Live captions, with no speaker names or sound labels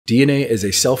DNA is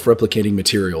a self-replicating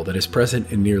material that is present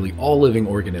in nearly all living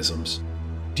organisms.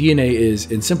 DNA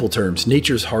is, in simple terms,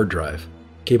 nature's hard drive,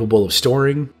 capable of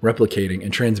storing, replicating,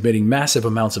 and transmitting massive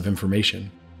amounts of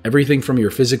information. Everything from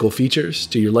your physical features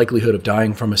to your likelihood of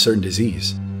dying from a certain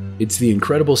disease. It's the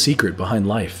incredible secret behind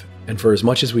life, and for as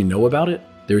much as we know about it,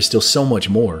 there is still so much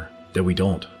more that we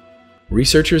don't.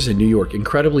 Researchers in New York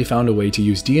incredibly found a way to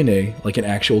use DNA like an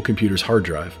actual computer's hard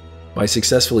drive, by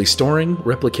successfully storing,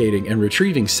 replicating, and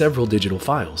retrieving several digital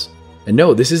files. And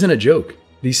no, this isn't a joke.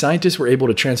 These scientists were able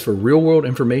to transfer real-world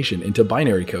information into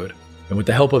binary code, and with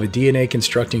the help of a DNA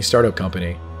constructing startup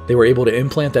company, they were able to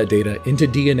implant that data into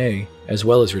DNA as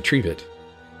well as retrieve it.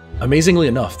 Amazingly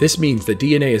enough, this means that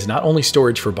DNA is not only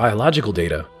storage for biological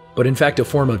data, but in fact a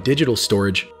form of digital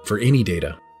storage for any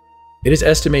data. It is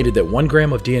estimated that 1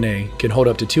 gram of DNA can hold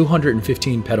up to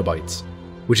 215 petabytes,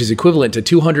 which is equivalent to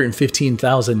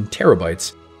 215,000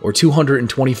 terabytes, or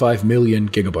 225 million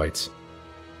gigabytes.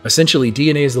 Essentially,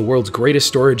 DNA is the world's greatest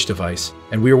storage device,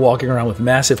 and we are walking around with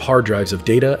massive hard drives of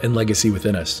data and legacy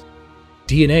within us.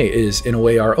 DNA is, in a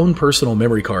way, our own personal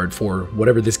memory card for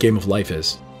whatever this game of life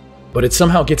is. But it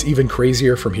somehow gets even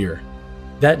crazier from here.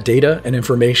 That data and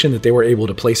information that they were able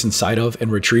to place inside of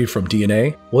and retrieve from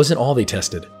DNA wasn't all they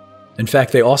tested. In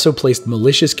fact, they also placed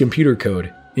malicious computer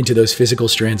code into those physical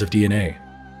strands of DNA.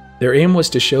 Their aim was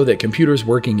to show that computers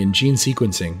working in gene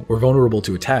sequencing were vulnerable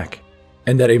to attack,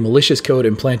 and that a malicious code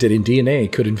implanted in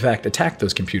DNA could in fact attack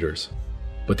those computers.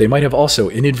 But they might have also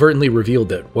inadvertently revealed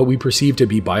that what we perceive to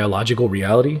be biological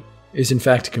reality is in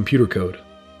fact computer code.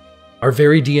 Our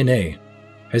very DNA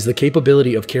has the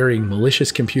capability of carrying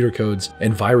malicious computer codes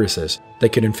and viruses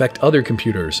that can infect other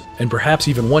computers and perhaps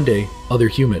even one day other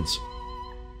humans.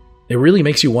 It really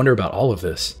makes you wonder about all of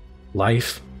this.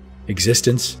 Life,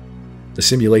 existence, the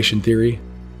simulation theory,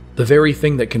 the very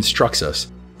thing that constructs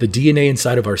us, the DNA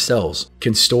inside of our cells,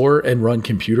 can store and run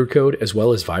computer code as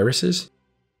well as viruses?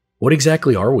 What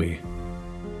exactly are we?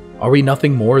 Are we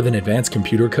nothing more than advanced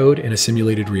computer code in a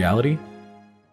simulated reality?